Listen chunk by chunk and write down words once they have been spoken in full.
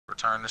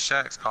Return the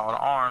shacks, call to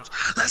arms.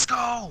 Let's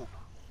go!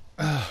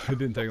 It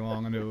didn't take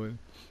long, I knew it.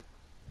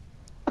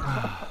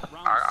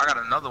 I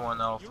got another one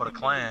though for the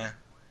clan.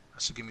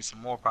 That should give me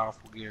some more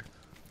powerful gear.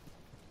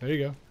 There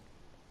you go.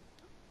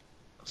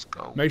 Let's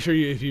go. Make sure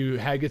if you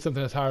get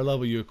something that's higher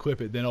level, you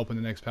equip it, then open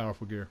the next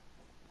powerful gear.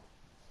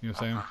 You know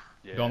what I'm saying?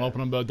 Yeah. Don't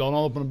open them both. Don't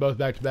open them both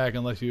back to back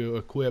unless you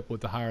equip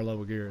what the higher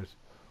level gear is.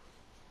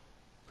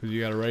 Because you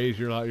got to raise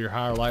your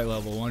higher light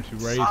level. Once you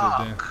raise it,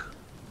 then.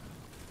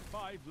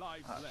 5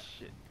 lives Oh left.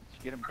 shit!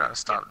 Get him. Gotta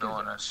stop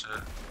doing that shit.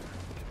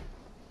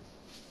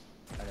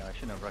 I know. I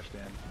shouldn't have rushed in.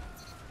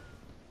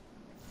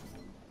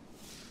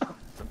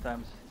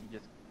 Sometimes you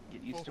just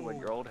get used to what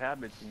your old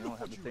habits, and you don't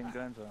have the same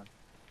guns on.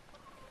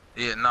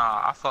 Yeah,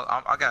 nah.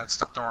 I got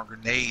stuck throwing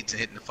grenades and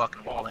hitting the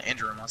fucking wall and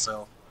injuring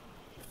myself.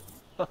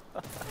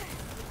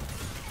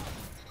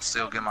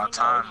 Still get my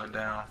timing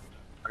down.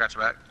 I got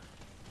your back.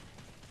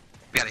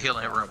 We got a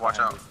healing hit room. Watch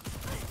out.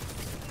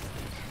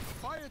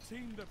 Fire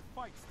team that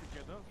fights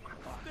together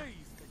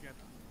stays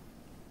together.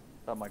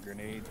 Thought my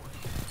grenade.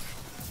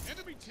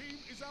 Enemy team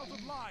is out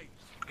of lives.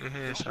 Good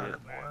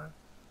headshot, boy.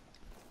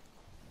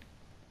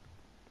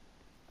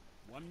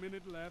 1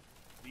 minute left.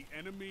 The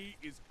enemy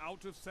is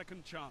out of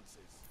second chances.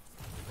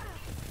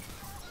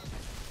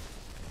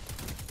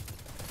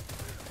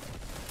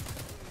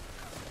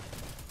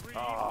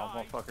 Oh,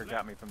 motherfucker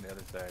got me from the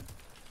other side.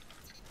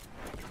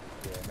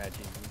 Yeah,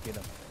 imagine you get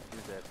him.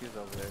 He's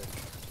over there.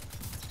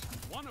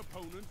 One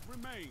opponent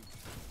remains.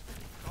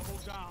 Double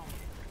down.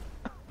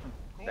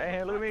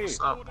 Damn, look at me. What's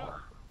up,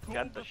 boy?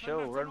 Got the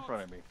show right in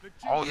front of me.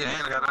 Oh yeah,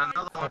 and I got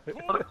another one.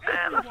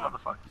 Damn, this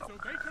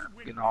motherfucker's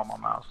getting all my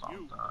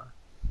milestones done.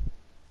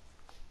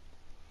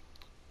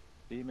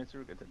 See,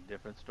 Mitsurugi, it's a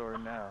different story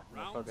now.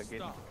 Motherfucker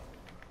getting.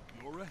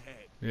 You're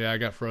ahead. Yeah, I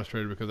got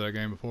frustrated because of that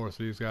game before.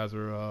 So these guys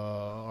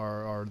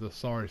are the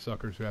sorry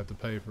suckers who have to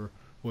pay for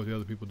what the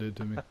other people did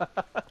to me. It's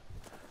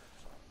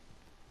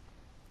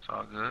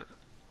all good.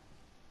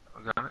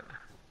 We got it.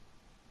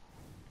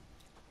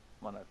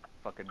 I'm gonna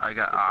fucking.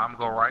 I'm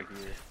going right.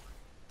 Here.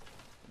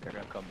 They're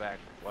gonna come back.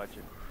 Watch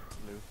it,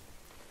 Lou.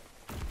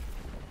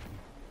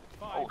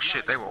 Oh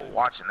shit, they were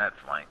watching that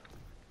flank.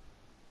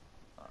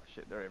 Oh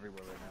shit, they're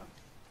everywhere right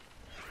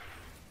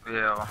now.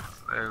 Yeah,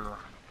 they were.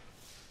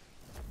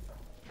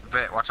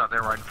 Bet, watch out,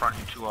 they're right in front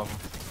of you, 2 of them.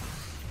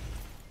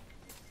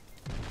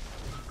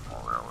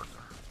 Oh, that was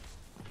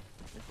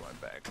He's going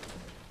back.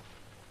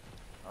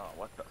 Oh,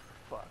 what the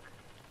fuck?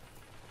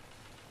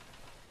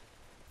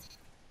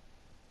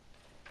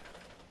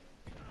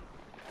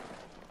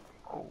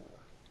 Oh.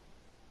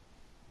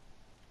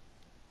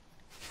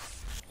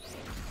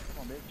 Come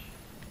on, bitch.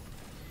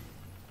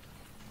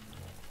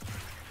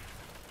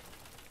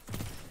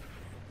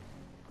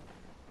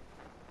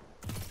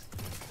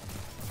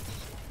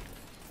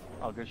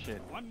 Oh, good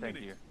shit. Thank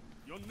you.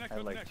 I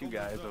have like 2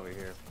 guys over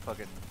here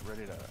fucking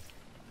ready to...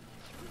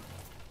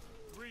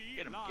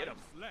 Get him, get him.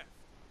 I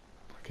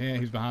can't.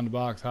 He's behind the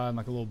box hiding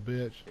like a little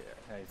bitch. Yeah,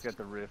 hey, he's got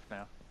the rift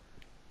now.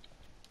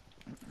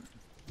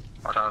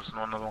 Watch out, there's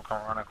another one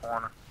coming around that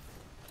corner.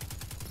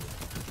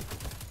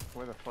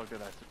 Where the fuck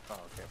did I... Oh,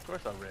 okay. Of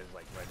course I read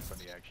like right in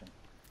front of the action.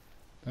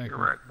 Thank you.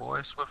 Correct,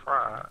 boy. Swift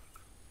ride.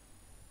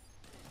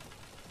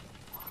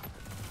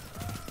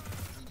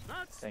 And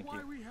that's Thank why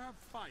you. we have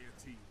fire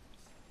teams.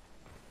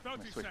 I'm 30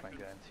 gonna switch seconds.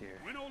 my guns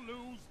here. Win or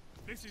lose,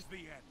 this is the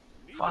end.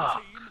 Neither Fuck.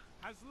 team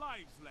has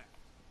lives left.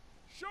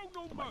 Show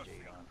no Put my mercy.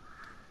 gate on.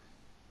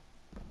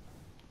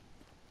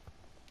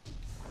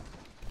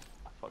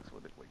 I fucks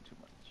with it way too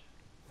much.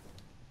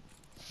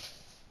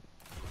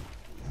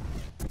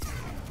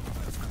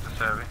 It's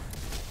heavy.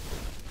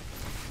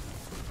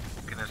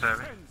 Getting this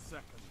heavy. 10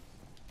 seconds.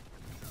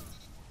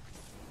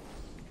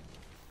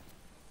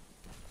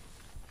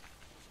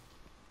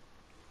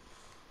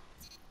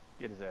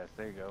 Get his ass.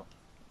 There you go.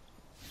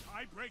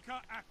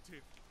 Tiebreaker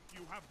active.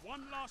 You have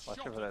one last Watch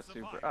shot out for to that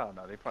super. survive. Oh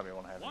no, they probably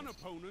won't have One it.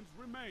 opponent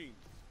remains.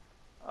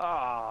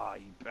 Ah,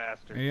 you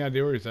bastard. Any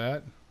idea where he's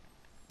at?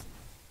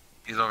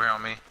 He's over here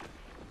on me.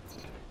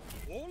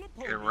 All Get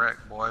opponents.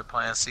 wrecked, boy.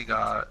 Playing Sea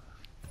God.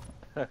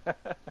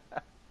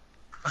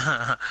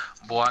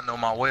 Boy, I know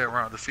my way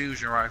around the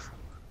fusion rifle.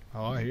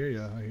 Oh, I hear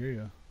you. I hear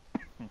you.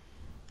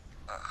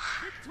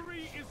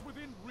 Victory is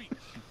within reach.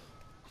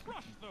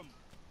 Crush them.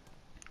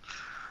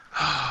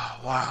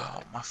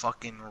 Wow, my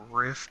fucking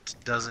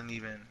rift doesn't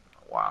even.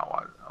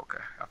 Wow, okay,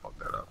 I fucked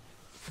that up.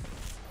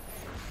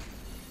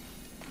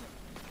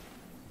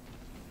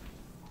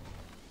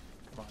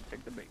 Come on,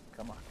 take the bait.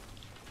 Come on.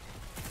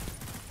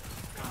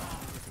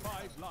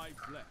 5 lives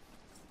left.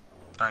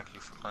 Thank you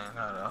for cleaning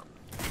that up.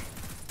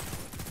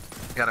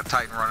 Got a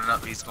Titan running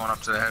up, he's going up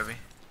to the heavy.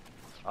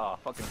 Oh,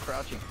 fucking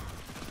crouching.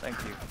 Thank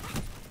you.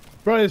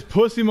 Bro, this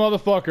pussy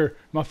motherfucker.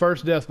 My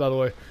first death, by the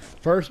way.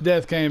 First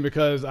death came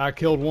because I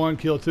killed 1,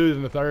 killed 2,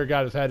 and the third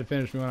guy just had to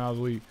finish me when I was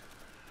weak.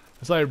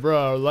 It's like,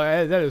 bro,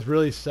 like, that is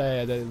really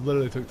sad that it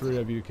literally took 3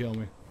 of you to kill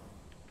me.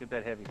 Get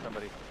that heavy,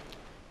 somebody.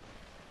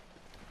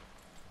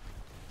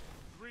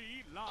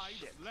 3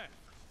 lives left.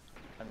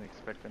 I didn't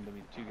expect them to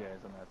be 2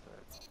 guys on that side.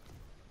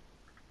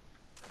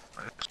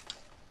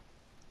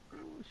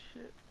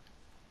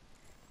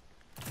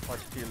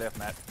 Watch to your left,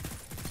 Matt.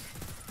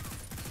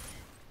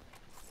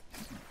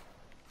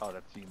 Oh,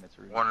 that's you,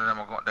 Mitsurugi. One of them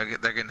are going.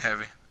 They're getting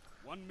heavy.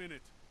 1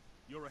 minute.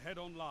 You're ahead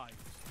on lives.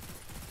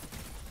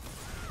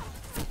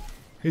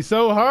 He's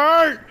so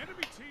hurt!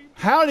 Enemy team.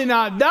 How did he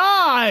not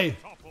die?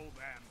 Topple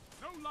them.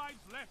 No lives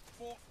left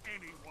for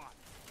anyone.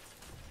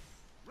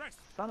 Rest.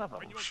 Son of a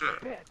when you're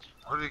Shit. dead.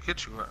 bitch. Where did he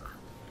get you at?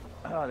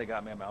 Oh, they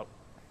got me. I'm out.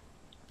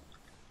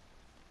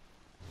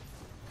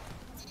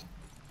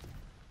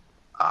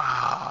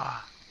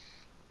 Ah.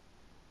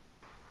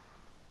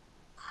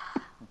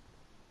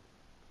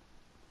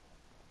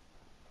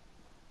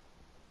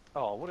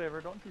 Oh,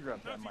 whatever. Don't you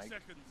grab that 30 mic.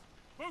 seconds.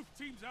 Both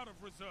teams out of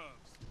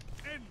reserves.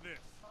 End this.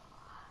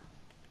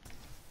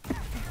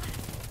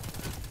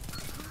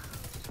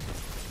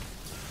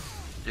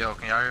 Yo,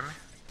 can y'all hear me?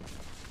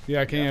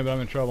 Yeah, I can, but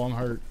I'm in trouble. I'm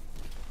hurt.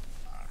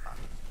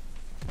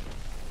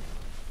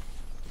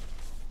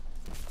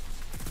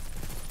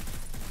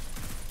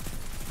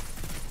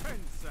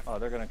 Oh,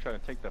 they're gonna try to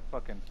take the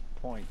fucking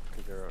point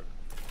because they're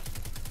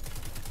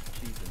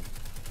cheesing.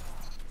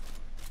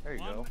 There you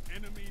go. One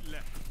enemy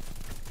left.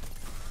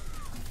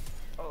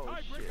 Oh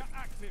shit. Tiebreaker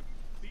active.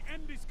 The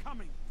end is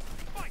coming.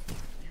 Fight!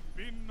 You've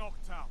been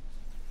knocked out.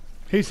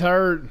 He's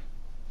hurt.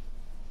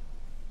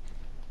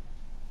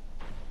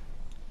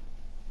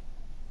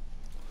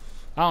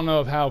 I don't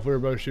know if we were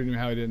both shooting him,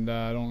 how he didn't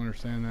die. I don't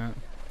understand that.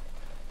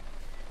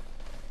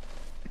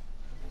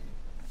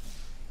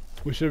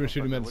 We should have been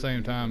shooting him at the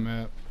same time,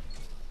 Matt.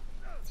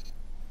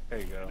 There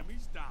you go.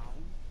 Enemies down.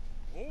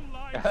 All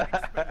lives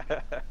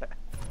expended.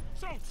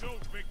 Total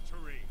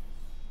victory.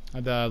 I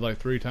died like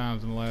 3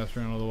 times in the last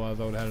round, otherwise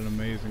I would have had an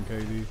amazing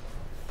KD.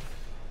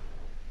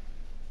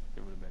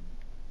 It would have been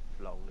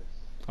flawless.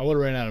 I would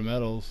have ran out of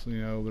medals, you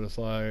know, but it's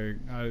like,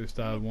 I just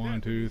died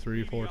 1, 2,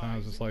 3, 4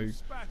 times. It's like,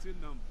 Spat in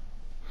them.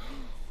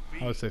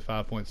 I would say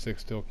 5.6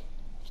 still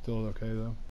okay though.